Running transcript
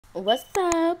What's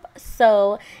up?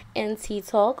 So, in Tea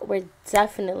Talk, we're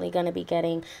definitely going to be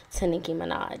getting to Nicki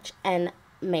Minaj and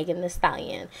Megan Thee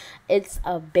Stallion. It's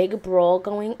a big brawl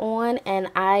going on, and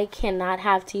I cannot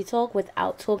have Tea Talk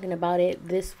without talking about it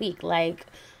this week. Like,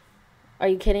 are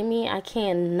you kidding me? I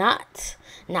cannot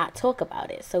not talk about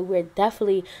it. So, we're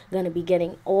definitely going to be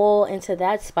getting all into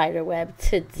that spider web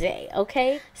today,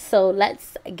 okay? So,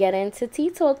 let's get into Tea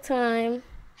Talk time.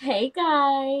 Hey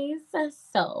guys.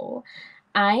 So,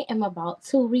 I am about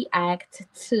to react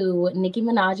to Nicki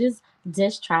Minaj's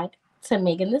diss track to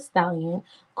Megan Thee Stallion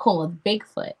called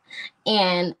Bigfoot.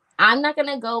 And I'm not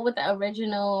gonna go with the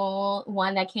original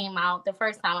one that came out the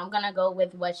first time. I'm gonna go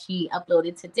with what she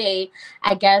uploaded today.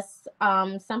 I guess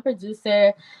some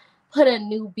producer put a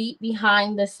new beat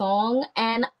behind the song,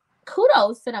 and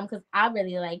kudos to them because I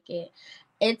really like it.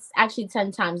 It's actually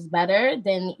 10 times better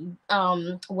than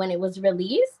when it was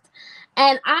released.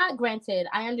 And granted,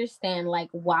 I understand like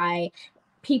why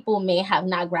people may have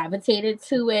not gravitated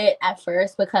to it at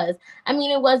first because I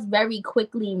mean it was very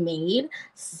quickly made.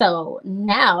 So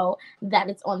now that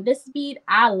it's on this speed,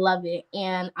 I love it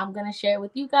and I'm gonna share it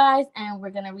with you guys and we're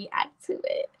gonna react to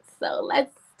it. So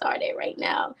let's start it right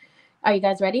now. Are you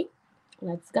guys ready?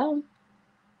 Let's go.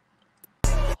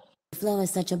 Flow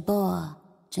is such a bore,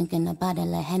 drinking a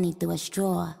bottle of Henny through a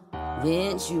straw.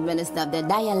 Bitch, you better stop the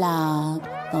dialogue,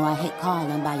 or I hit call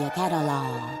and buy your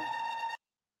catalog.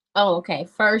 Oh, okay.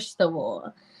 First of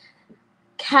all,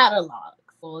 catalog.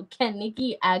 Well, can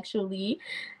Nicki actually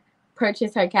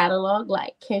purchase her catalog?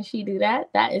 Like, can she do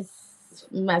that? That is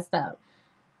messed up.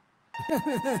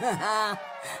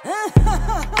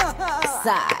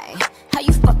 Sigh, how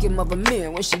you fucking mother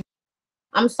man when she...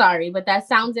 I'm sorry, but that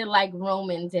sounded like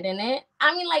Roman, didn't it?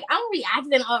 I mean, like, I'm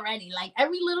reacting already. Like,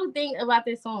 every little thing about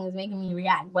this song is making me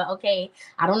react. But, okay,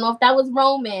 I don't know if that was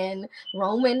Roman.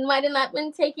 Roman might have not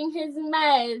been taking his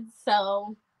meds.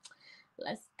 So,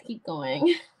 let's keep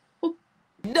going.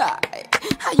 Die,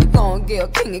 how you gonna get a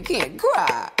king and can't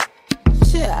cry?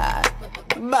 Child,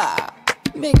 bye,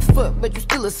 Bigfoot, but you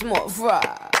still a smart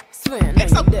fry. Swim on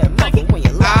that mother when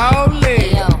you lie.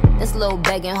 Hey, yo, this little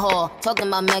begging whore talking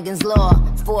about Megan's law.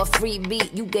 For a free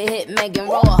beat, you can hit Megan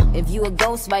raw. If you a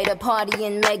ghostwriter, party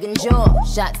in Megan's jaw.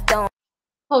 Shots thrown.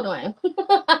 Hold on.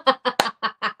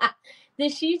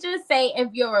 Did she just say if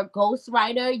you're a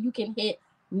ghostwriter, you can hit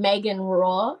Megan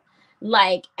raw?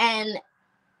 Like, and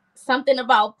something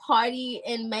about party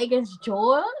in Megan's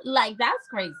jaw? Like, that's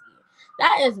crazy.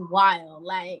 That is wild.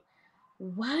 Like,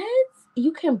 what?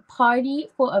 You can party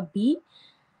for a beat?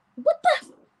 What the?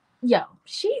 Yo,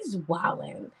 she's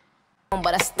wildin'.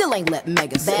 But I still ain't let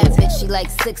Megan say bad bitch, she like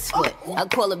 6 foot. I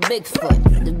call her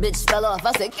Bigfoot. The bitch fell off.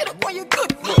 I said, get up on your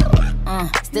good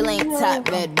foot. Still ain't top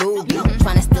red booby.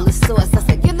 Trying to steal a source. I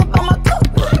said, get up on my good.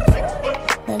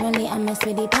 But really, I'm a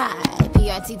sweetie pie.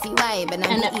 P-R-T-T-Y, but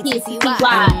I'm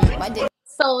E-T-T-Y.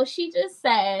 So she just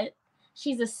said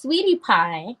she's a sweetie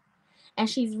pie, and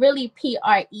she's really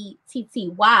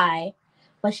P-R-E-T-T-Y,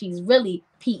 but she's really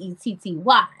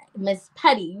P-E-T-T-Y. Miss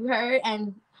Petty, you heard?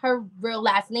 And her real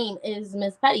last name is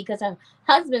Miss Petty because her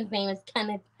husband's name is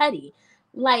Kenneth Petty.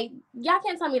 Like, y'all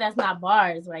can't tell me that's not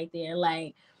bars right there.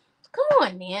 Like, come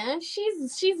on, man.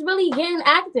 She's really getting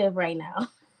active right now.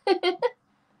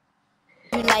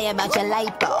 You lie about your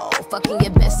lipo. Fucking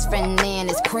your best friend, man,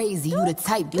 is crazy. You the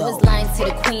type, though. You was lying to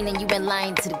the queen and you been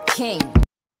lying to the king.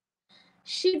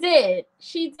 She did.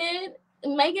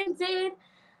 Megan did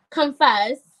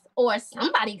confess, or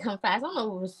somebody confessed. I don't know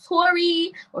if it was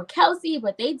Tori or Kelsey,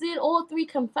 but they did all three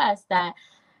confess that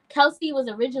Kelsey was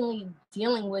originally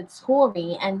dealing with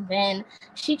Tori, and then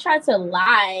she tried to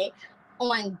lie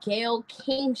on Gayle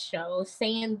King's show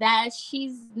saying that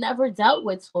she's never dealt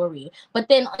with Tori. But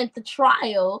then at the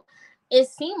trial, it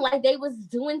seemed like they was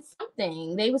doing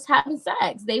something. They was having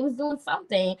sex. They was doing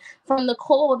something. From the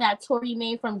call that Tori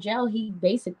made from jail, he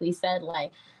basically said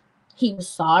like he was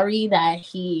sorry that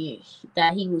he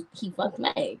fucked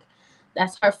Meg.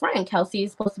 That's her friend. Kelsey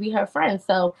is supposed to be her friend.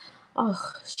 So,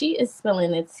 oh, she is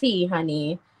spilling the tea,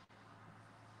 honey.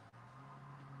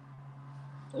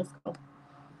 Let's go.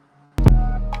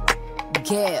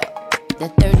 Gail,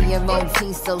 the 30-year-old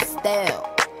tea so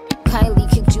stale. Kylie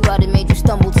kicked you out and made you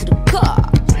stumble to the car.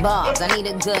 Bobs, I need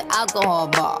a good alcohol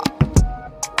bar.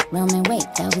 Roman, wait,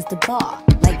 that was the bar.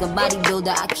 Like a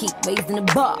bodybuilder, I keep raising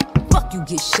the bar. Fuck you,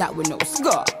 get shot with no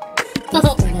scar. It's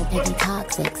still a piggy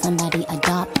toxic, somebody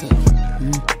adopted.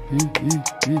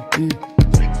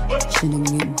 Watching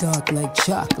it get dark like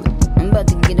chocolate. I'm about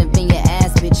to get up in your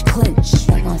ass, bitch, clinch.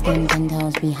 Lost them 10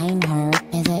 toes behind her.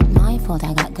 Is it my fault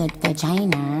I got good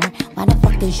vagina? Why the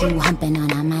fuck is you humping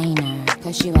on a minor?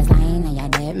 Cause she was lying on your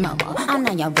dead mama. I'm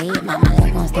not your babe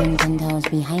mama. Lost them 10 toes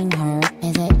behind her.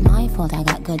 Is it my fault I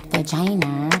got good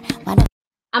vagina? Why the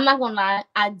I'm not gonna lie,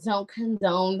 I don't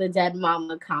condone the dead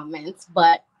mama comments,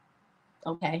 but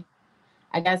okay.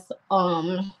 I guess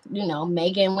you know,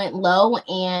 Megan went low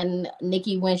and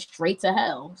Nicki went straight to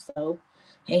hell. So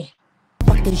hey.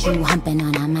 fuck is you humping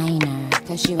on a minor?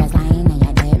 Cause she was lying on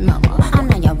your dead mama. I'm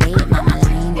not your babe mama,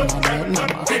 lying on your dead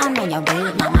mama. I'm not your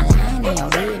babe mama, lying on your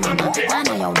dead mama. Lying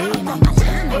on your dead mama,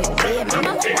 lying on your dead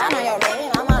mama. Lying on your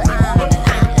dead mama, lying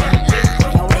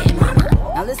on your dead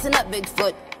mama. Now listen up,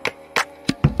 Bigfoot.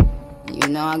 You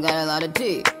know I got a lot of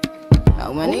tea. I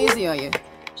went easy on you.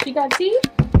 She got tea?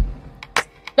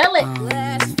 Spell it.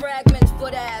 Glass fragments,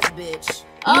 foot ass bitch.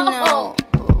 You know,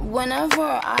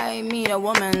 whenever I meet a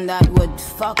woman that would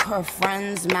fuck her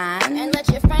friend's man And let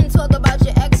your friend talk about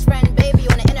your ex-friend baby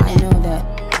on the internet. I know that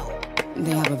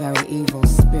they have a very evil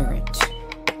spirit.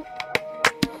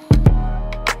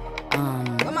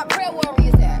 Where my prayer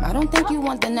warriors at? I don't think you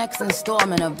want the next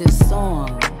installment of this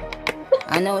song.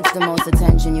 I know it's the most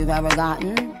attention you've ever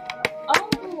gotten.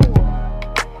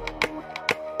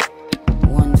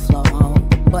 One flow out,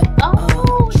 but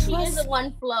she is a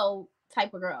one flow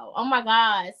type of girl. Oh my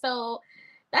god. So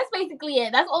that's basically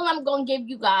it. That's all I'm gonna give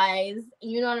you guys.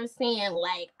 You know what I'm saying?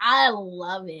 Like, I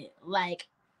love it. Like,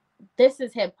 this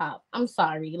is hip hop. I'm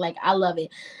sorry. Like, I love it.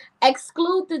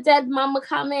 Exclude the dead mama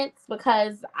comments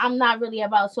because I'm not really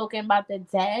about talking about the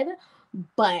dead.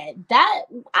 But that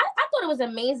I thought it was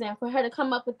amazing for her to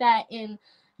come up with that in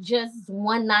just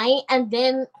one night, and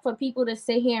then for people to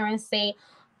sit here and say,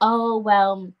 oh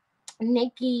well,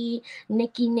 Nicki,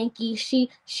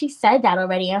 she said that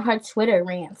already in her Twitter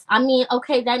rants. I mean,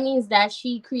 okay, that means that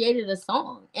she created a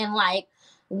song in like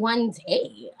one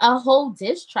day, a whole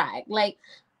diss track. Like,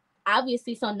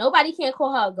 obviously, so nobody can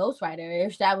call her a ghostwriter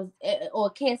if that was, or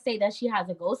can't say that she has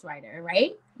a ghostwriter,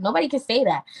 right? Nobody can say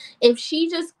that. If she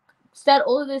just said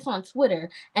all of this on Twitter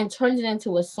and turned it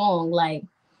into a song, like,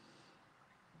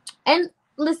 and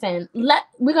listen,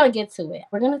 we're gonna get to it.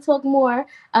 We're gonna talk more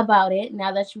about it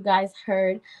now that you guys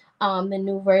heard the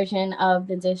new version of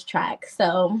the diss track.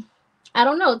 So I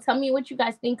don't know. Tell me what you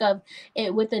guys think of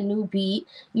it with a new beat.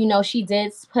 You know, she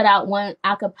did put out one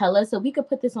a cappella, so we could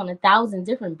put this on 1,000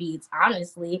 different beats,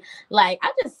 honestly. Like,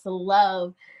 I just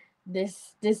love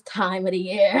this time of the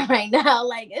year right now.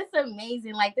 Like, it's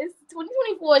amazing. Like, this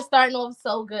 2024 is starting off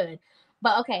so good.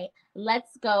 But okay,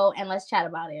 let's go and let's chat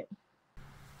about it.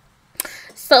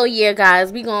 So yeah,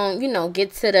 guys, we gonna, you know,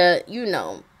 get to the, you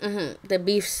know, the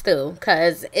beef stew,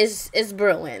 because it's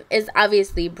brewing. It's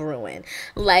obviously brewing.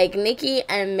 Like, Nicki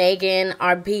and Megan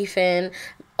are beefing.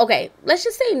 Okay, let's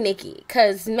just say Nicki,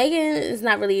 because Megan is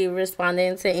not really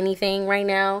responding to anything right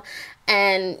now.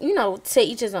 And, you know, to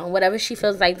each his own. Whatever she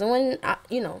feels like doing,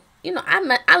 you know,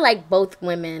 I like both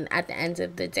women at the end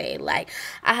of the day. Like,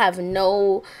 I have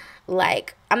no,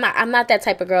 like, I'm not that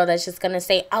type of girl that's just gonna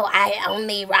say, oh, I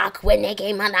only rock with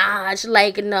Nicki Minaj.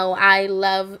 Like, no, I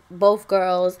love both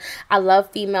girls. I love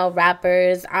female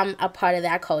rappers. I'm a part of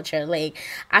that culture. Like,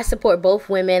 I support both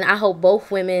women. I hope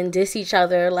both women diss each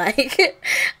other. Like,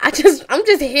 I'm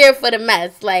just here for the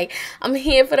mess. Like, I'm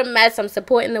here for the mess. I'm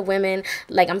supporting the women.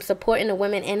 Like, I'm supporting the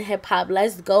women in hip hop.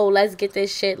 Let's go. Let's get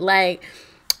this shit, like,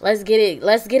 let's get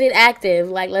it active.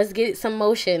 Like, let's get some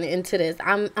motion into this.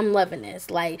 I'm loving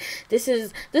this. Like, this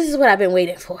is what I've been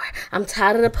waiting for. I'm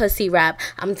tired of the pussy rap.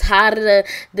 I'm tired of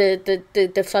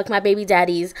the fuck my baby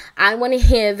daddies. I want to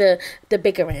hear the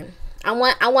bickering. I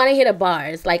want to hear the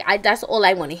bars. Like, that's all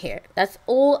I want to hear. That's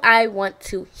all I want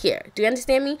to hear. Do you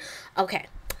understand me? Okay.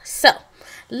 So,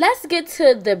 let's get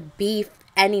to the beef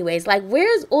anyways. Like,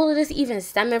 where's all of this even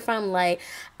stemming from? Like,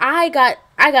 I got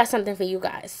something for you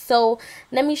guys. So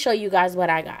let me show you guys what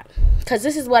I got, because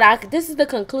this is the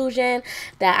conclusion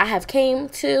that I have came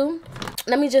to.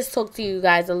 Let me just talk to you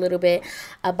guys a little bit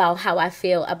about how I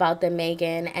feel about the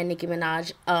Megan and Nicki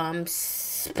Minaj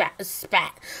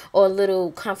spat or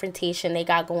little confrontation they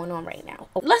got going on right now.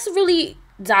 Let's really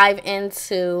dive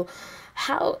into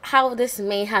how this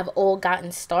may have all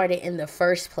gotten started in the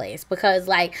first place, because,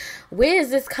 like, where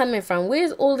is this coming from?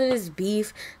 Where's all of this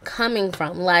beef coming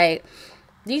from? Like,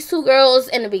 these two girls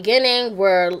in the beginning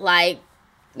were, like,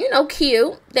 you know,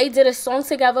 cute. They did a song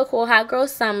together called Hot Girl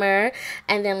Summer,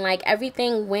 and then, like,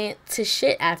 everything went to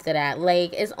shit after that.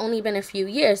 Like, it's only been a few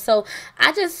years. So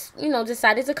I just, you know,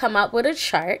 decided to come up with a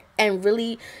chart and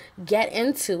really get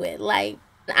into it. Like,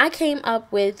 I came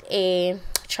up with a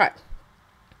chart.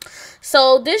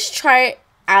 So this chart,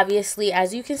 obviously,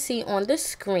 as you can see on the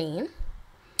screen,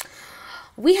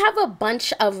 we have a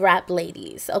bunch of rap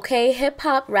ladies, okay?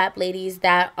 Hip-hop rap ladies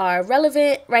that are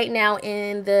relevant right now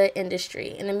in the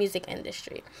industry, in the music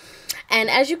industry. And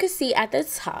as you can see at the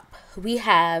top, we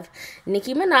have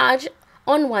Nicki Minaj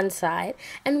on one side,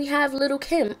 and we have Lil'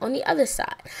 Kim on the other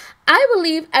side. I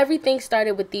believe everything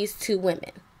started with these two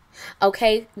women,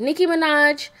 okay? Nicki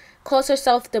Minaj calls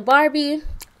herself the Barbie.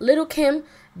 Lil' Kim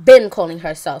been calling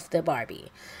herself the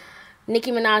Barbie.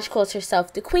 Nicki Minaj calls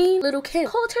herself the Queen. Lil' Kim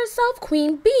called herself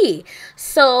Queen Bee.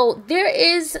 So there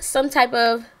is some type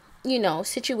of, you know,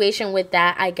 situation with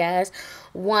that, I guess.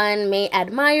 One may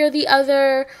admire the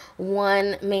other.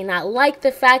 One may not like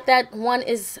the fact that one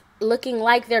is looking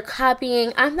like they're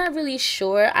copying. I'm not really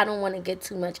sure. I don't want to get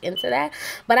too much into that.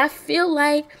 But I feel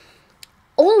like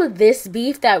all of this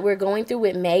beef that we're going through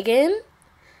with Megan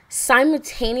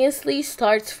simultaneously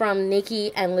starts from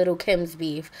Nicki and Lil' Kim's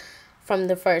beef from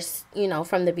the first, you know,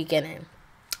 from the beginning.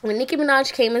 When Nicki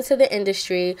Minaj came into the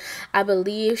industry, I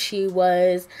believe she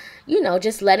was, you know,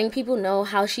 just letting people know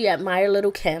how she admired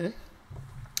Lil' Kim.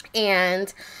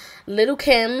 And Lil'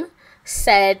 Kim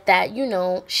said that, you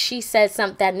know, she said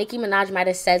something, that Nicki Minaj might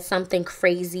have said something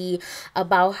crazy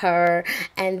about her.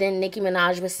 And then Nicki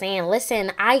Minaj was saying,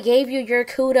 listen, I gave you your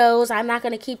kudos. I'm not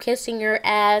going to keep kissing your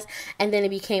ass. And then it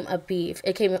became a beef.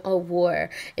 It became a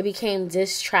war. It became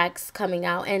diss tracks coming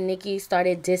out. And Nicki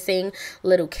started dissing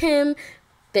Lil' Kim.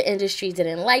 The industry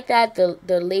didn't like that.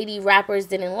 The lady rappers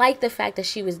didn't like the fact that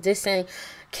she was dissing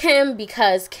Kim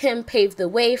because Kim paved the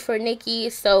way for Nicki.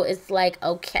 So it's like,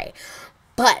 okay.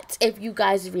 But if you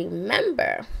guys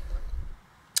remember,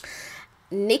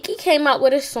 Nicki came out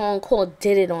with a song called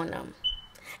Did It On Them.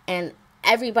 And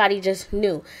everybody just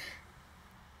knew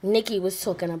Nicki was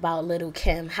talking about Lil'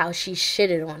 Kim, how she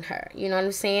shitted on her. You know what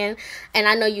I'm saying? And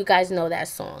I know you guys know that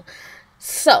song.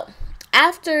 So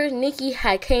after Nicki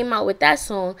had came out with that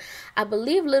song, I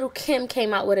believe Lil' Kim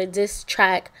came out with a diss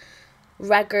track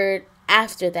record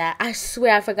after that. I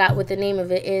swear I forgot what the name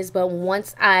of it is, but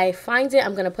once I find it,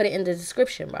 I'm going to put it in the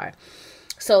description bar.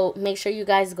 So make sure you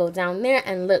guys go down there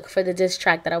and look for the diss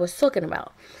track that I was talking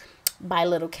about by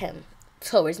Lil' Kim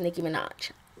towards Nicki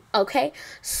Minaj. Okay?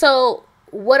 So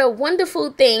what a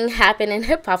wonderful thing happened in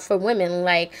hip-hop for women,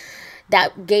 like,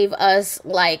 that gave us,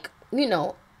 like, you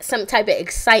know, some type of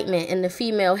excitement in the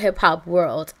female hip-hop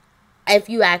world, if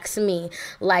you ask me.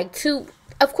 Like,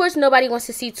 of course, nobody wants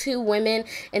to see two women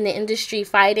in the industry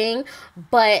fighting,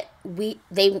 but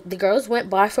the girls went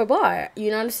bar for bar, you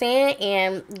know what I'm saying,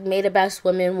 and made the best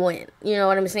women win. You know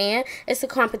what I'm saying? It's a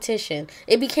competition.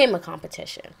 It became a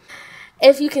competition.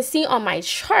 If you can see on my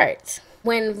chart,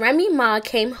 when Remy Ma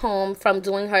came home from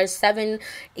doing her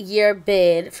 7-year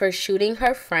bid for shooting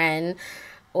her friend,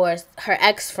 or her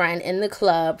ex-friend, in the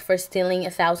club for stealing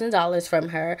 $1,000 from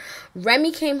her,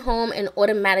 Remy came home and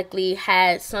automatically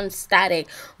had some static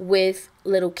with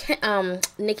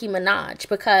Nicki Minaj,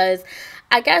 because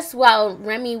I guess while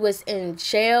Remy was in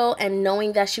jail and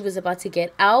knowing that she was about to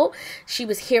get out, she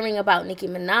was hearing about Nicki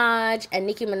Minaj, and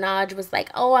Nicki Minaj was like,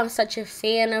 oh, I'm such a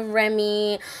fan of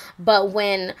Remy. But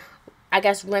when I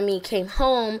guess Remy came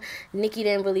home, Nicki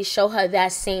didn't really show her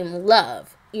that same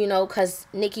love. You know, because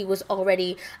Nicki was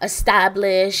already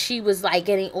established. She was, like,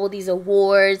 getting all these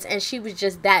awards, and she was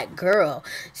just that girl.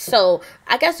 So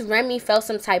I guess Remy felt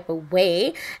some type of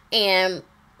way, and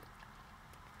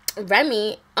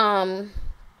Remy,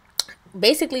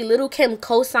 basically Lil' Kim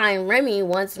co-signed Remy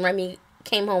once Remy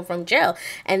came home from jail,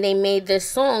 and they made this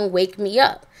song, Wake Me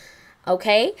Up.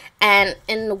 Okay, and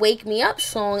in the Wake Me Up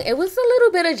song, it was a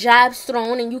little bit of jabs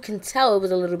thrown, and you can tell it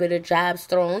was a little bit of jabs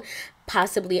thrown,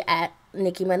 possibly at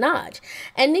Nicki Minaj.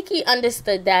 And Nicki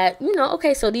understood that, you know,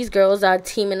 okay, so these girls are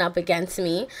teaming up against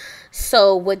me.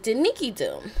 So what did Nicki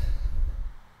do?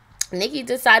 Nicki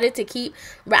decided to keep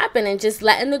rapping and just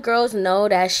letting the girls know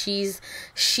that she's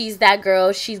that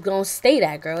girl. She's gonna stay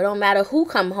that girl. It don't matter who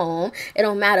come home. It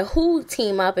don't matter who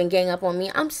team up and gang up on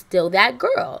me. I'm still that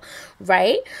girl,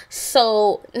 right?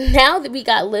 So now that we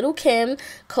got Lil' Kim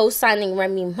co-signing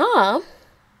Remy Ma,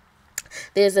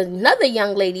 there's another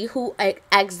young lady who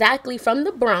exactly from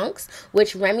the Bronx,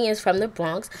 which Remy is from the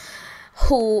Bronx,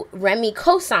 who Remy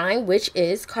co-signed, which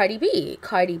is Cardi B.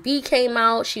 Cardi B came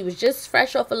out. She was just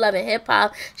fresh off of Love and Hip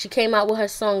Hop. She came out with her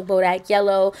song Bodak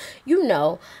Yellow. You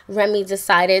know, Remy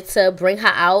decided to bring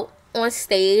her out on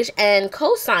stage and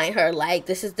co-sign her. Like,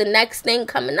 this is the next thing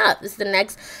coming up. This is the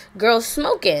next girl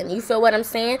smoking. You feel what I'm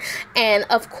saying? And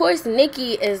of course,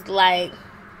 Nicki is like,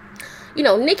 you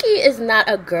know, Nicki is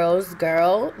not a girl's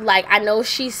girl. Like, I know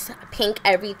she's pink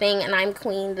everything and I'm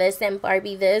queen this and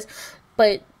Barbie this,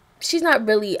 but she's not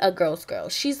really a girl's girl.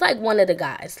 She's like one of the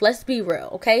guys. Let's be real,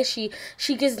 okay? She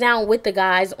gets down with the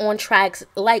guys on tracks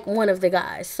like one of the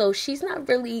guys. So she's not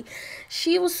really,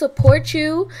 she will support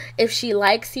you if she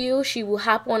likes you. She will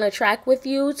hop on a track with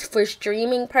you for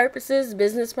streaming purposes,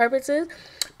 business purposes.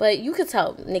 But you could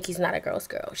tell Nicki's not a girl's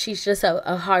girl. She's just a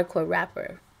hardcore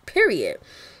rapper, period.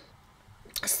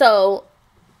 So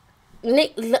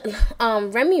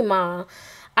Remy Ma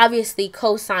obviously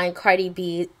co-signed Cardi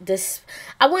B. This,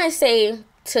 I wouldn't say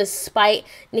to spite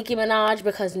Nicki Minaj,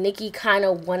 because Nicki kind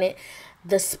of wanted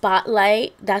the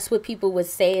spotlight. That's what people would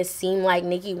say. It seemed like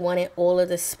Nicki wanted all of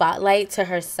the spotlight to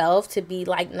herself, to be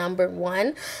like number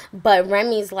one. But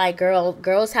Remy's like,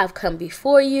 girls have come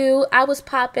before you. I was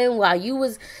popping while you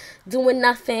was doing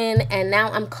nothing, and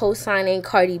now I'm co-signing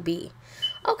Cardi B.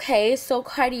 Okay, so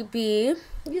Cardi B,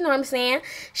 you know what I'm saying?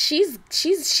 She's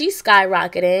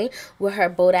skyrocketing with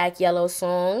her Bodak Yellow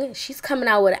song. She's coming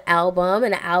out with an album,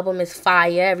 and the album is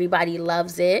fire. Everybody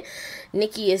loves it.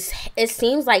 It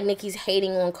seems like Nicki's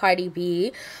hating on Cardi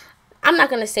B. I'm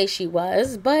not going to say she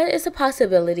was, but it's a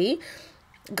possibility.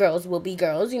 Girls will be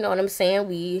girls, you know what I'm saying?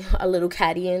 We a little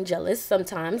catty and jealous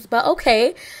sometimes, but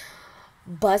okay.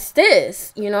 Bust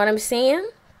this, you know what I'm saying?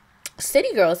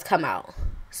 City Girls come out.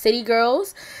 City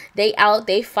Girls, they out,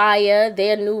 they fire,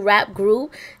 they're a new rap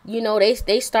group. You know,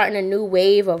 they starting a new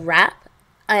wave of rap.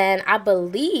 And I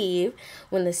believe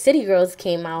when the City Girls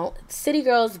came out, City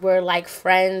Girls were like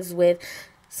friends with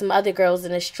some other girls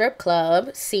in the strip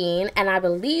club scene. And I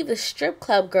believe the strip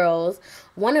club girls,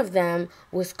 one of them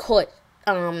was caught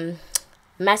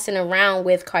messing around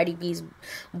with Cardi B's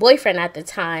boyfriend at the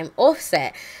time,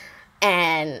 Offset.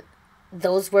 And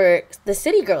those were the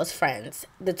City Girls friends,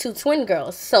 the two twin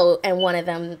girls. So, and one of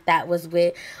them that was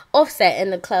with Offset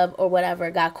in the club or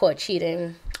whatever got caught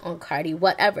cheating on Cardi,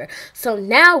 whatever. So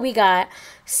now we got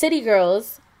City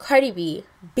Girls, Cardi B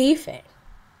beefing.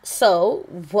 So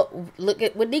look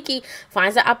at what Nicki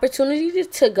finds the opportunity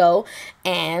to go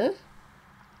and,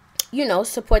 you know,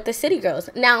 support the City Girls.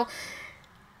 Now,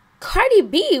 Cardi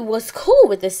B was cool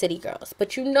with the City Girls,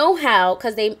 but you know how,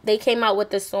 because they came out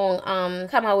with a song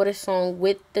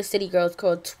with the City Girls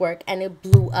called Twerk, and it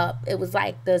blew up. It was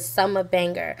like the summer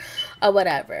banger or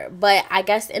whatever. But I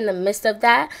guess in the midst of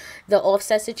that, the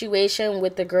Offset situation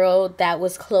with the girl that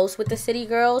was close with the City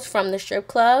Girls from the strip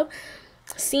club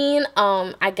scene,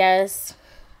 I guess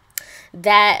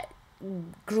that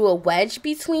grew a wedge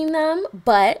between them.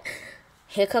 But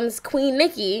here comes Queen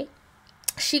Nicki.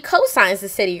 She co-signs the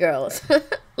City Girls.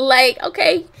 Like,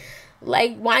 okay,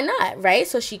 like, why not, right?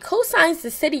 So she co-signs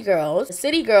the City Girls. The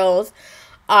City Girls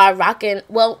are rocking.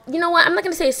 Well, you know what? I'm not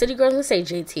going to say City Girls. I'm going to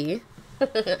say JT.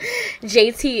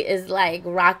 JT is, like,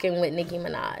 rocking with Nicki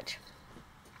Minaj.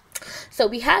 So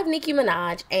we have Nicki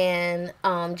Minaj, and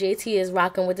JT is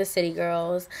rocking with the City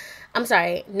Girls. I'm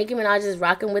sorry, Nicki Minaj is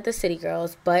rocking with the City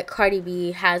Girls, but Cardi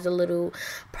B has a little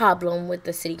problem with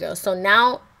the City Girls. So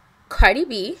now Cardi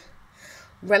B,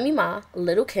 Remy Ma,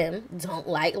 Lil' Kim don't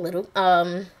like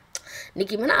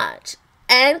Nicki Minaj.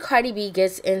 And Cardi B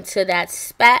gets into that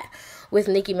spat with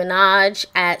Nicki Minaj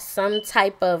at some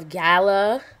type of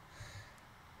gala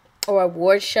or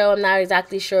award show. I'm not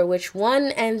exactly sure which one.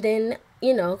 And then,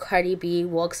 you know, Cardi B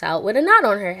walks out with a knot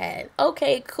on her head.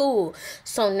 Okay, cool.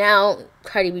 So now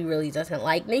Cardi B really doesn't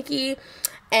like Nicki.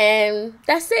 And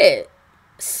that's it.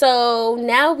 So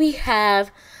now we have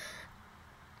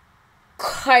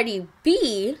Cardi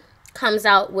B comes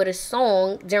out with a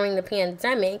song during the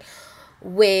pandemic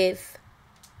with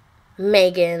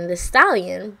Megan Thee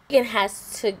Stallion. Megan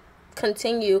has to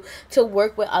continue to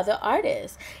work with other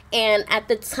artists. And at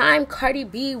the time, Cardi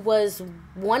B was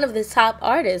one of the top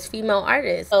artists, female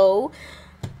artists. So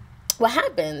what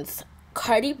happens?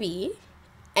 Cardi B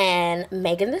and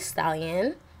Megan Thee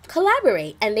Stallion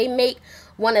collaborate, and they make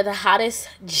one of the hottest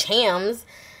jams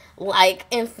like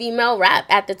in female rap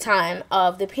at the time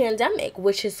of the pandemic,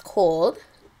 which is called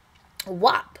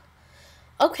WAP.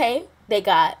 Okay, they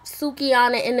got Suki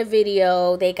on it in the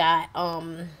video. They got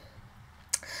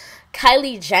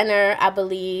Kylie Jenner, I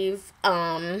believe.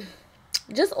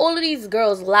 Just all of these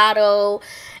girls, Lotto,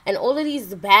 and all of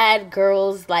these bad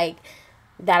girls like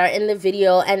that are in the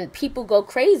video, and people go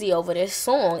crazy over this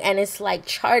song, and it's like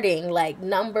charting like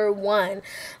 #1.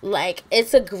 Like,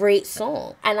 it's a great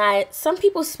song. And some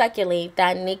people speculate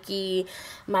that Nicki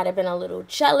might have been a little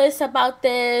jealous about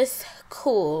this.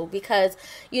 Cool, because,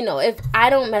 you know, if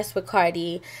I don't mess with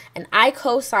Cardi and I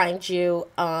co-signed you,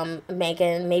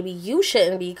 Megan, maybe you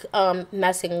shouldn't be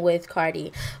messing with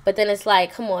Cardi. But then it's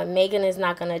like, come on, Megan is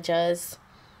not gonna just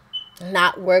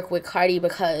not work with Cardi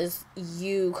because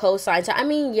you co-signed her. I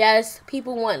mean, yes,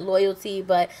 people want loyalty,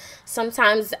 but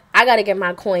sometimes I gotta get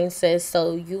my coin, sis,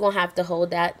 so you gonna have to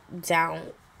hold that down.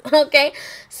 Okay,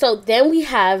 so then we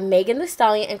have Megan Thee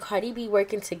Stallion and Cardi B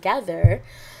working together.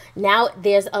 Now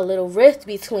there's a little rift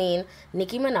between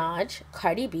Nicki Minaj,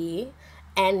 Cardi B,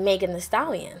 and Megan Thee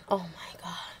Stallion. Oh my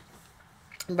god.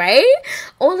 Right?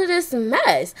 All of this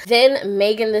mess. Then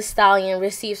Megan Thee Stallion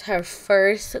receives her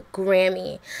first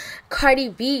Grammy. Cardi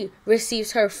B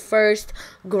receives her first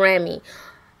Grammy.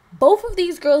 Both of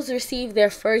these girls received their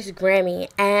first Grammy,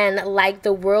 and like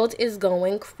the world is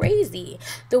going crazy.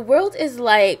 The world is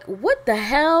like, what the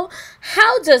hell?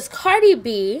 How does Cardi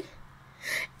B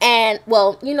and,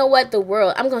 well, you know what, the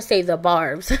world, I'm going to say the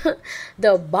barbs.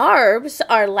 The barbs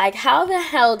are like, how the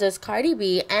hell does Cardi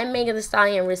B and Megan Thee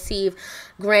Stallion receive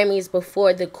Grammys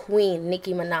before the queen,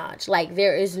 Nicki Minaj? Like,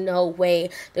 there is no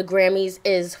way. The Grammys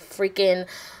is freaking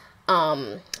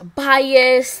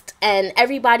biased, and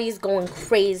everybody's going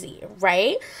crazy,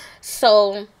 right?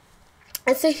 So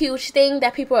it's a huge thing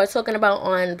that people are talking about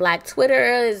on Black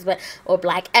Twitter, or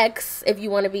Black X, if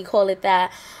you want to call it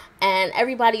that. And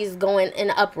everybody's going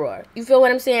in an uproar. You feel what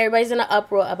I'm saying? Everybody's in an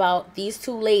uproar about these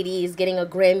two ladies getting a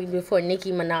Grammy before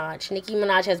Nicki Minaj. Nicki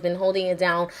Minaj has been holding it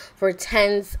down for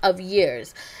tens of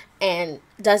years and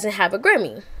doesn't have a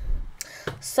Grammy.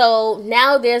 So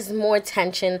now there's more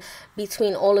tension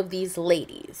between all of these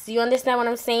ladies. You understand what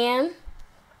I'm saying?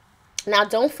 Now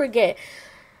don't forget,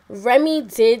 Remy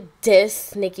did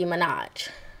diss Nicki Minaj.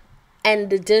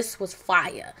 And the diss was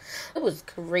fire. It was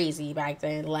crazy back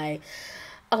then. Like,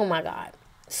 oh my god.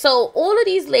 So all of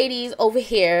these ladies over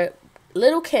here,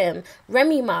 Lil' Kim,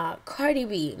 Remy Ma, Cardi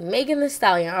B, Megan Thee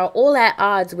Stallion, are all at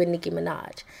odds with Nicki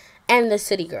Minaj and the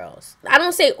City Girls. I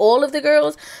don't say all of the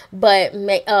girls, but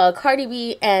Cardi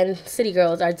B and City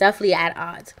Girls are definitely at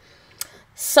odds.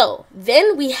 So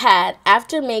then we had,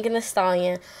 after Megan Thee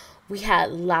Stallion, we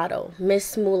had Lotto.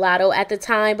 Miss Mulatto at the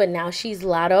time, but now she's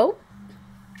Lotto.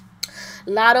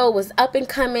 Lotto was up and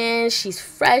coming. She's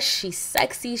fresh. She's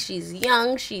sexy. She's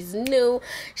young. She's new.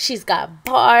 She's got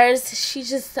bars. She's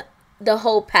just the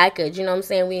whole package. You know what I'm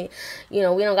saying? We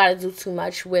don't got to do too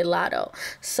much with Lotto.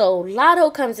 So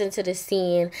Lotto comes into the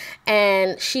scene,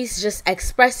 and she's just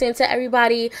expressing to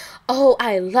everybody, oh,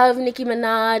 I love Nicki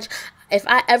Minaj. If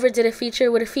I ever did a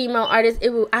feature with a female artist,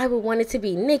 I would want it to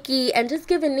be Nicki, and just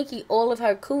giving Nicki all of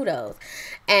her kudos.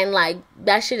 And, like,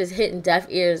 that shit is hitting deaf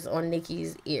ears on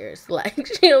Nicki's ears. Like,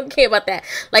 she don't care about that.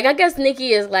 Like, I guess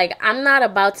Nicki is like, I'm not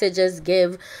about to just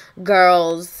give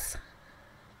girls...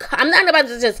 I'm not about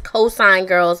to just co-sign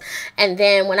girls, and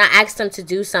then when I ask them to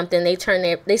do something, they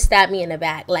stab me in the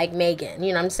back, like Megan.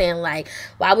 You know what I'm saying? Like,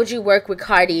 why would you work with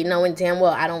Cardi knowing damn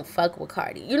well I don't fuck with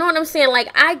Cardi? You know what I'm saying? Like,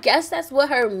 I guess that's what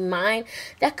her mind,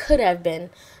 that could have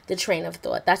been the train of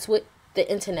thought. That's what the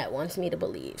internet wants me to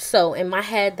believe. So in my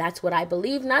head, that's what I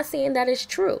believe. Not saying that it's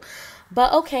true,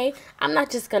 but okay, I'm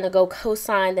not just gonna go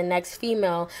co-sign the next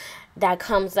female that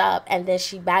comes up and then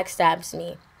she backstabs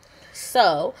me.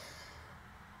 So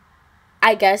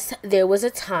I guess there was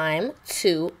a time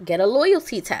to get a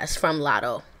loyalty test from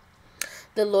Lotto.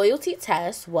 The loyalty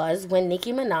test was when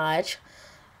Nicki Minaj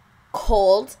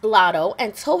called Lotto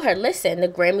and told her, listen, the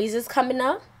Grammys is coming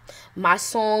up. My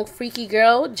song, Freaky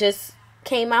Girl, just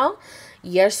came out.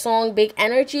 Your song, Big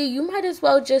Energy, you might as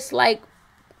well just, like,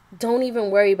 don't even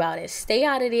worry about it. Stay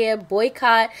out of there.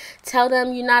 Boycott. Tell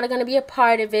them you're not going to be a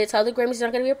part of it. Tell the Grammys you're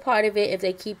not going to be a part of it if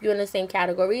they keep you in the same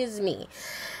category as me.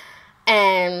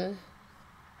 And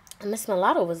Miss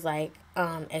Mulatto was like,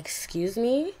 excuse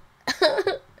me?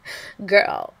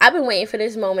 Girl, I've been waiting for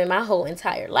this moment my whole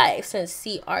entire life, since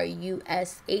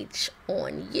CRUSH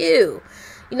on you.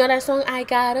 You know that song, I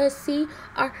gotta CRUSH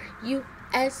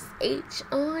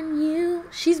on you?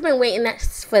 She's been waiting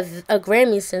for a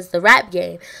Grammy since the rap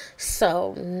game.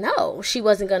 So, no, she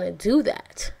wasn't gonna do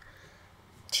that.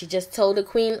 She just told the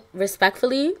queen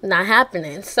respectfully, not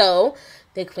happening. So,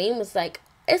 the queen was like,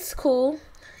 it's cool.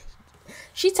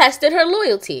 She tested her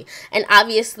loyalty, and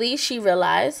obviously she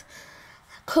realized,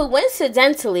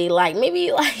 coincidentally, like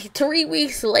maybe like 3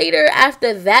 weeks later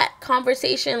after that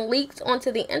conversation leaked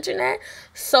onto the internet,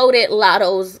 so did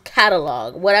Lotto's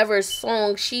catalog, whatever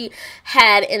song she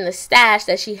had in the stash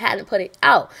that she hadn't put it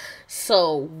out.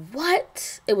 So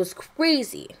what? It was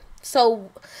crazy.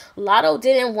 So Lotto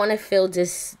didn't want to feel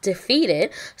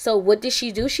defeated. So what did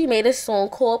she do? She made a song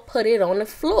called Put It on the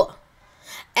Floor.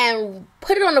 And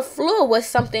Put It on the Floor was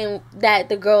something that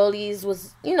the girlies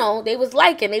was, they was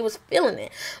liking, they was feeling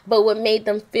it. But what made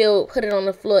them feel Put It on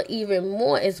the Floor even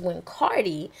more is when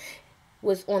Cardi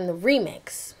was on the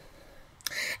remix.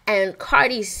 And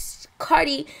Cardi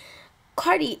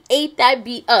Cardi ate that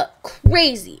beat up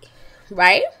crazy,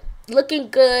 right? Looking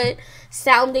good,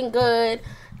 sounding good,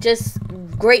 just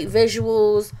great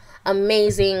visuals,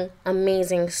 amazing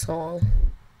song.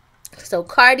 So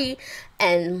Cardi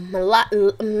and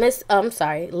Lotto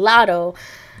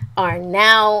are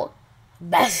now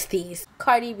besties.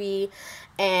 Cardi B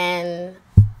and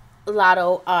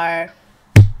Lotto are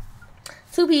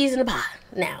two peas in a pod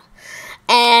now.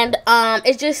 And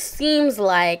it just seems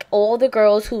like all the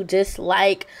girls who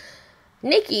dislike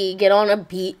Nicki get on a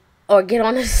beat or get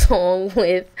on a song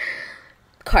with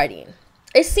Cardi.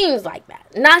 It seems like that.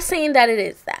 Not saying that it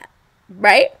is that,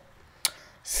 right?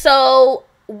 So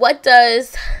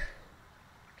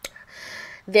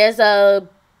there's a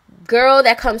girl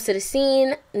that comes to the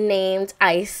scene named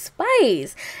Ice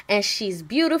Spice, and she's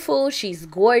beautiful, she's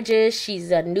gorgeous,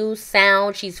 she's a new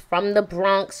sound, she's from the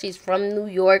Bronx, she's from New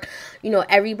York. You know,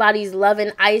 everybody's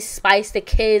loving Ice Spice. The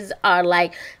kids are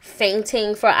like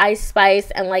fainting for Ice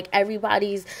Spice, and like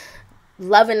everybody's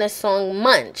loving the song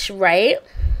Munch, right?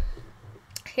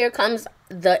 Here comes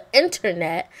the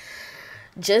internet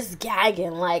just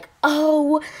gagging like,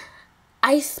 oh,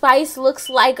 Ice Spice looks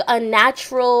like a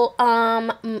natural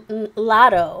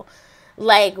Lotto.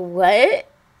 Like, what?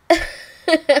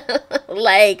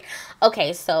 Like,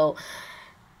 okay, so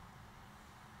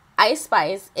Ice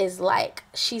Spice is like,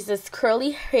 she's this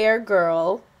curly hair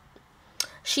girl.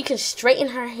 She can straighten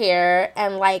her hair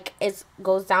and like it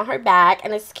goes down her back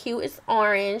and it's cute. It's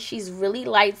orange. She's really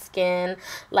light skinned,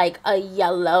 like a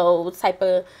yellow type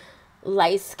of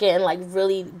light skin, like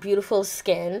really beautiful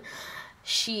skin.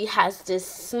 She has this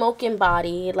smoking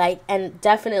body, like, and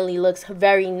definitely looks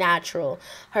very natural.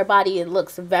 Her body, it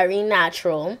looks very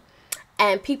natural.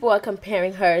 And people are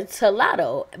comparing her to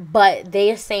Lotto. But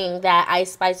they are saying that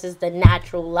Ice Spice is the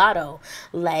natural Lotto.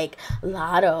 Like,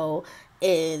 Lotto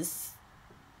is,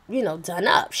 you know, done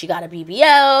up. She got a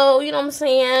BBL, you know what I'm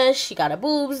saying? She got her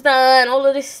boobs done, all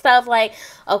of this stuff. Like,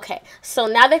 okay, so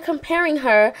now they're comparing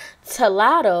her to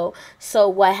Lotto. So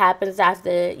what happens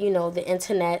after, you know, the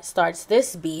internet starts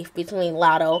this beef between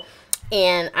Lotto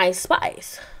and Ice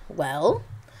Spice? Well,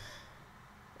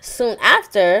 soon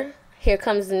after, here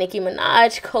comes Nicki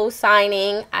Minaj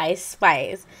co-signing Ice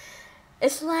Spice.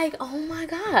 It's like, oh my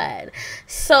God.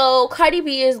 So Cardi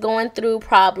B is going through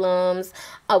problems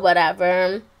or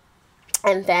whatever.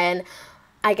 And then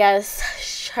I guess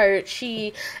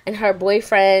she and her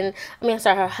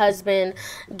her husband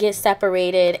get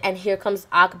separated, and here comes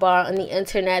Akbar on the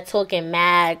internet talking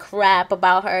mad crap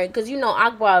about her, because you know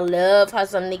Akbar loved her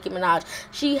some Nicki Minaj.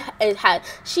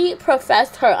 She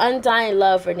professed her undying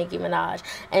love for Nicki Minaj,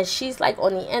 and she's like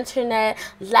on the internet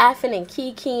laughing and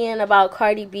kikiing about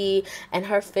Cardi B and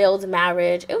her failed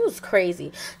marriage. It was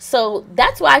crazy. So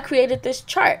that's why I created this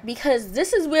chart, because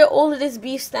this is where all of this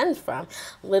beef stems from.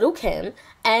 Little Kim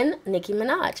and Nicki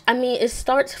Minaj. I mean, it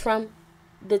starts from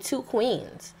the two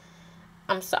queens.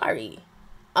 I'm sorry.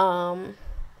 I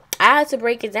had to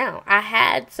break it down.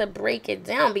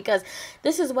 Because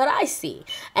this is what I see.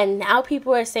 And now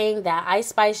people are saying that Ice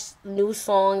Spice's new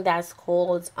song that's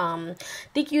called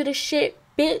Think You the Shit,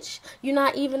 Bitch, You're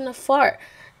Not Even a Fart.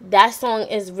 That song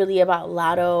is really about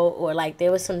Lotto, or like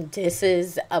there was some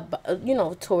disses about, you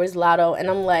know, towards Lotto, and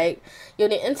I'm like, yo,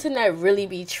 the internet really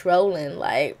be trolling.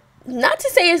 Like, not to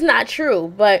say it's not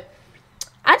true, but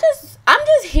I'm just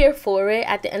here for it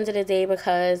at the end of the day,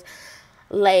 because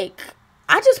like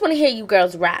I just want to hear you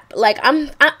girls rap. Like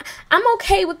I'm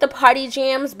okay with the party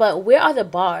jams, but where are the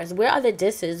bars? Where are the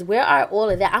disses? Where are all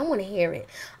of that? I want to hear it.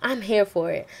 I'm here for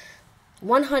it.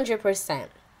 100%.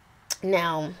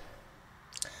 Now,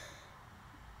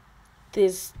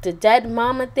 the dead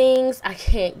mama things, I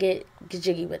can't get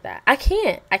jiggy with that. I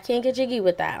can't get jiggy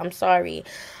with that. I'm sorry.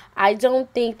 I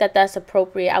don't think that that's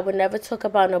appropriate. I would never talk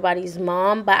about nobody's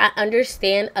mom, but I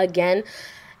understand, again,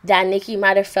 that Nicki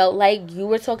might have felt like you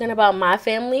were talking about my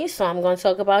family, so I'm going to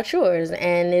talk about yours,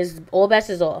 and it's all bets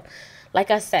is off.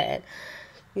 Like I said,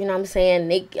 you know what I'm saying,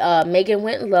 Megan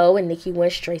went low and Nicki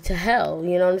went straight to hell.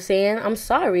 You know what I'm saying? I'm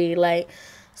sorry. Like,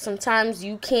 sometimes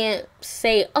you can't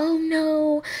say, oh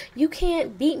no, you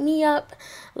can't beat me up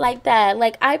like that.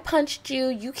 Like, I punched you,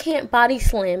 you can't body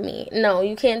slam me. No,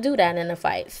 you can't do that in a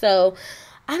fight. So,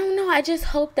 I don't know. I just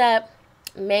hope that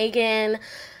Megan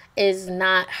is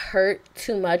not hurt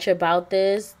too much about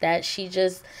this, that she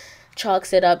just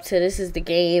chalks it up to this is the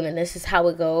game and this is how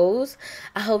it goes.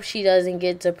 I hope she doesn't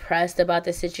get depressed about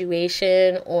the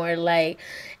situation, or like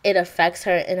it affects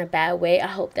her in a bad way. I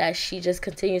hope that she just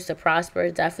continues to prosper,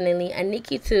 definitely, and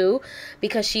Nicki too,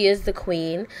 because she is the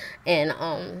queen. And you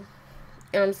know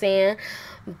what I'm saying?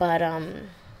 But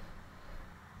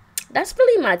that's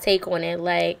really my take on it.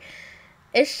 Like,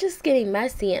 it's just getting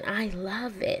messy, and I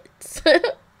love it.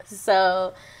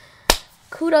 So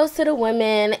kudos to the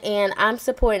women, and I'm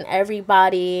supporting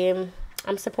everybody.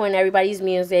 I'm supporting everybody's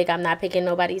music. I'm not picking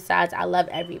nobody's sides. I love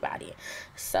everybody.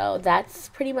 So that's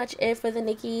pretty much it for the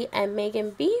Nicki and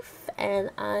Megan beef, and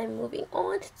I'm moving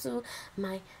on to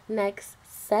my next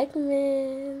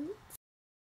segment.